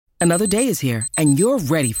Another day is here, and you're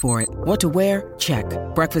ready for it. What to wear? Check.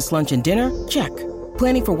 Breakfast, lunch, and dinner? Check.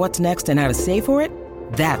 Planning for what's next and how to save for it?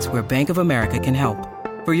 That's where Bank of America can help.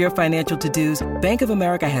 For your financial to-dos, Bank of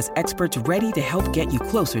America has experts ready to help get you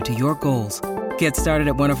closer to your goals. Get started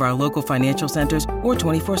at one of our local financial centers or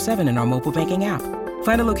 24/7 in our mobile banking app.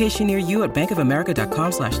 Find a location near you at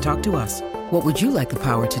bankofamerica.com/talktous. What would you like the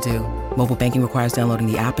power to do? Mobile banking requires downloading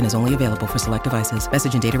the app and is only available for select devices.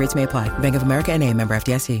 Message and data rates may apply. Bank of America N.A., member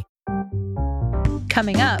FDIC.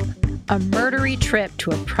 Coming up, a murdery trip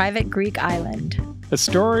to a private Greek island. A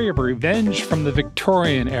story of revenge from the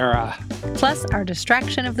Victorian era. Plus our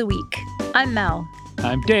distraction of the week. I'm Mel.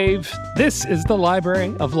 I'm Dave. This is the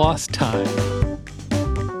Library of Lost Time.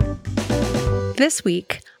 This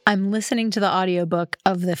week, I'm listening to the audiobook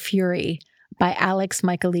of The Fury by Alex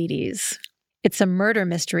Michaelides. It's a murder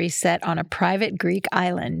mystery set on a private Greek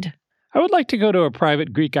island. I would like to go to a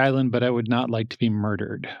private Greek island, but I would not like to be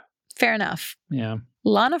murdered. Fair enough. Yeah.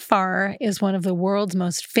 Lana Farr is one of the world's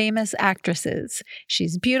most famous actresses.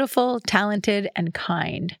 She's beautiful, talented, and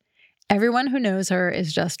kind. Everyone who knows her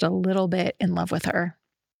is just a little bit in love with her.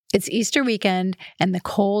 It's Easter weekend, and the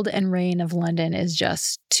cold and rain of London is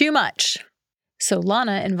just too much. So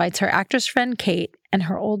Lana invites her actress friend Kate and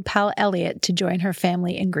her old pal Elliot to join her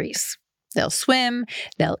family in Greece. They'll swim,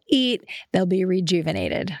 they'll eat, they'll be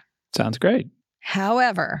rejuvenated. Sounds great.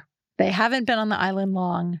 However, they haven't been on the island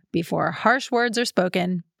long before harsh words are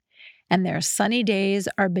spoken, and their sunny days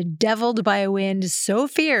are bedeviled by a wind so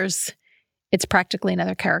fierce, it's practically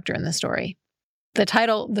another character in the story. The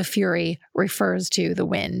title, The Fury, refers to the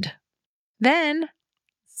wind. Then,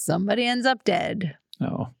 somebody ends up dead.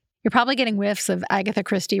 Oh. You're probably getting whiffs of Agatha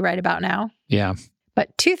Christie right about now. Yeah.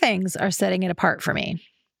 But two things are setting it apart for me.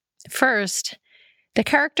 First, the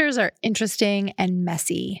characters are interesting and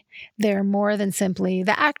messy. They're more than simply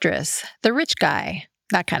the actress, the rich guy,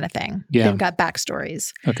 that kind of thing. Yeah. They've got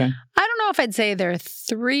backstories. Okay. I don't know if I'd say they're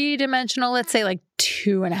three-dimensional. Let's say like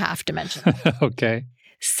 2.5-dimensional. Okay.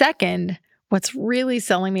 Second, what's really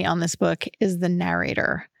selling me on this book is the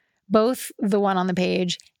narrator, both the one on the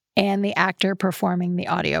page and the actor performing the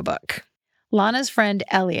audiobook. Lana's friend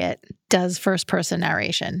Elliot does first-person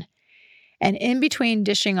narration. And in between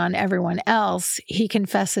dishing on everyone else, he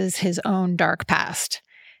confesses his own dark past.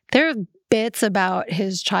 There are bits about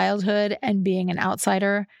his childhood and being an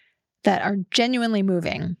outsider that are genuinely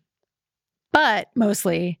moving. But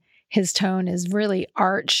mostly, his tone is really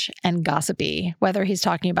arch and gossipy, whether he's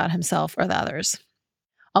talking about himself or the others.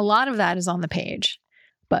 A lot of that is on the page.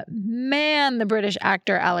 But man, the British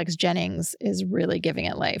actor Alex Jennings is really giving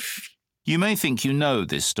it life. You may think you know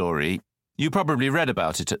this story. You probably read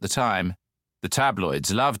about it at the time. The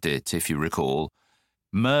tabloids loved it, if you recall.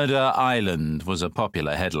 Murder Island was a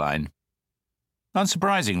popular headline.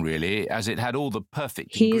 Unsurprising, really, as it had all the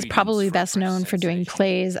perfect He's probably best known for doing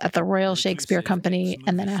plays at the Royal Shakespeare Company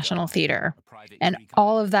and the National Theatre. And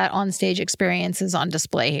all of that onstage experience is on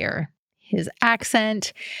display here. His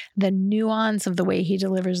accent, the nuance of the way he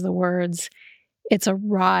delivers the words. It's a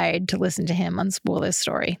ride to listen to him unspool this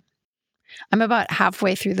story. I'm about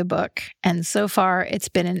halfway through the book, and so far it's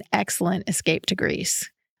been an excellent escape to Greece.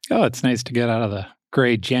 Oh, it's nice to get out of the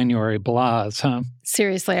gray January blahs, huh?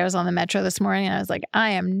 Seriously, I was on the metro this morning and I was like,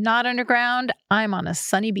 I am not underground. I'm on a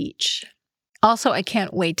sunny beach. Also, I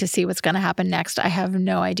can't wait to see what's going to happen next. I have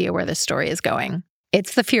no idea where this story is going.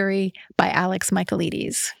 It's The Fury by Alex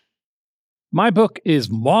Michaelides. My book is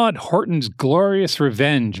Maud Horton's Glorious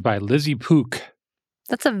Revenge by Lizzie Pook.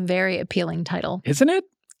 That's a very appealing title. Isn't it?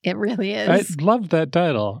 It really is. I love that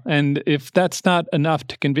title. And if that's not enough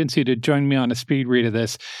to convince you to join me on a speed read of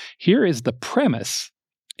this, here is the premise.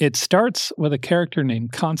 It starts with a character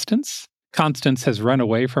named Constance. Constance has run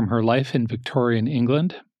away from her life in Victorian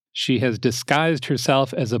England. She has disguised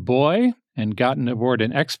herself as a boy and gotten aboard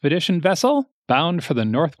an expedition vessel bound for the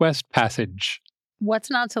Northwest Passage. What's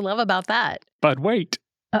not to love about that? But wait.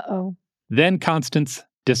 Uh-oh. Then Constance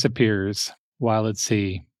disappears while at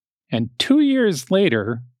sea. And 2 years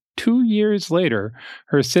later,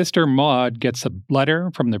 her sister Maud gets a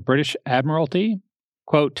letter from the British Admiralty.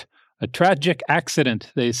 Quote, a tragic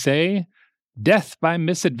accident, they say. Death by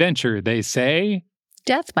misadventure, they say.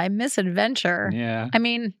 Death by misadventure? Yeah. I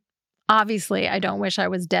mean, obviously, I don't wish I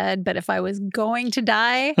was dead, but if I was going to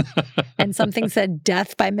die and something said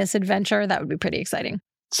death by misadventure, that would be pretty exciting.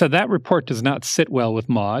 So that report does not sit well with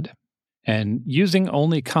Maud. And using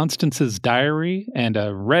only Constance's diary and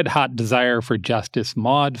a red-hot desire for justice,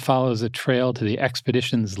 Maud follows a trail to the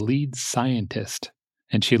expedition's lead scientist.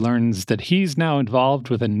 And she learns that he's now involved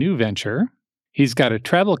with a new venture. He's got a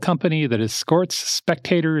travel company that escorts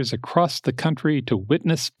spectators across the country to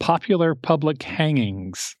witness popular public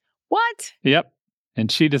hangings. What? Yep. And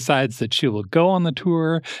she decides that she will go on the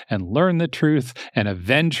tour and learn the truth and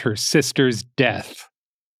avenge her sister's death.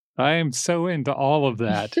 I am so into all of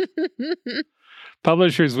that.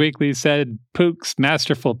 Publishers Weekly said Pook's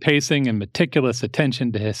masterful pacing and meticulous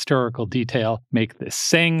attention to historical detail make this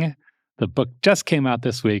sing. The book just came out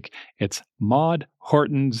this week. It's Maud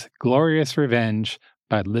Horton's Glorious Revenge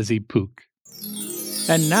by Lizzie Pook.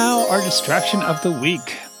 And now our distraction of the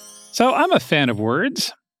week. So I'm a fan of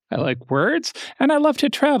words. I like words, and I love to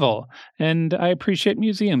travel, and I appreciate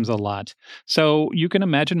museums a lot. So you can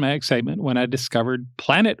imagine my excitement when I discovered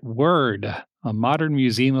Planet Word, a modern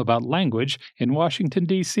museum about language in Washington,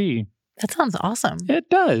 D.C. That sounds awesome. It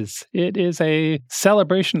does. It is a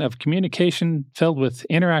celebration of communication filled with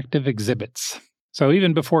interactive exhibits. So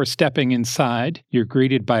even before stepping inside, you're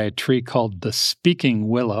greeted by a tree called the Speaking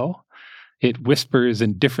Willow. It whispers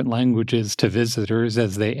in different languages to visitors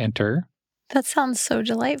as they enter. That sounds so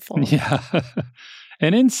delightful. Yeah.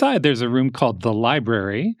 And inside there's a room called the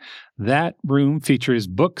library. That room features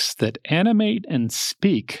books that animate and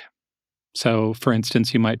speak. So, for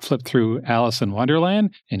instance, you might flip through Alice in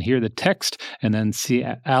Wonderland and hear the text and then see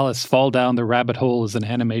Alice fall down the rabbit hole as an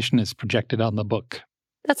animation is projected on the book.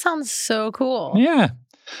 That sounds so cool. Yeah.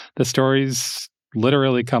 The stories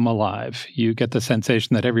literally come alive. You get the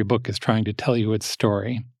sensation that every book is trying to tell you its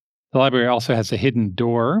story. The library also has a hidden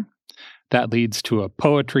door. That leads to a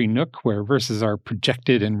poetry nook where verses are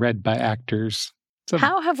projected and read by actors.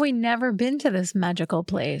 How have we never been to this magical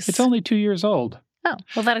place? It's only 2 years old. Oh,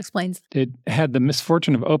 well, that explains. It had the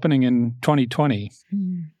misfortune of opening in 2020.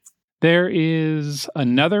 There is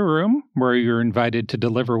another room where you're invited to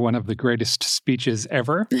deliver one of the greatest speeches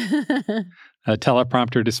ever. A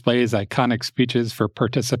teleprompter displays iconic speeches for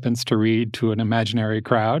participants to read to an imaginary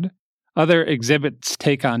crowd. Other exhibits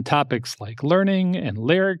take on topics like learning and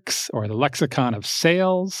lyrics or the lexicon of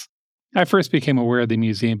sales. I first became aware of the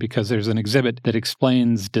museum because there's an exhibit that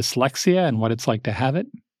explains dyslexia and what it's like to have it.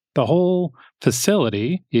 The whole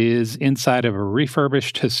facility is inside of a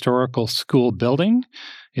refurbished historical school building.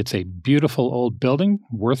 It's a beautiful old building,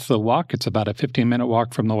 worth the walk. It's about a 15-minute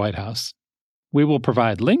walk from the White House. We will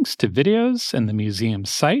provide links to videos and the museum's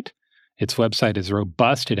site. Its website is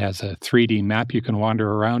robust. It has a 3D map you can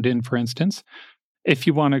wander around in, for instance. If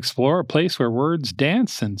you want to explore a place where words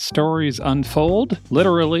dance and stories unfold,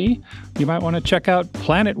 literally, you might want to check out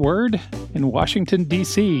Planet Word in Washington,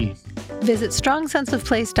 D.C. Visit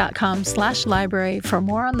strongsenseofplace.com/library for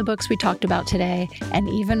more on the books we talked about today and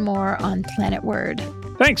even more on Planet Word.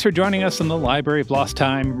 Thanks for joining us in the Library of Lost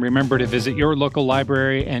Time. Remember to visit your local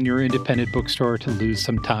library and your independent bookstore to lose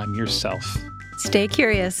some time yourself. Stay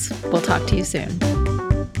curious. We'll talk to you soon.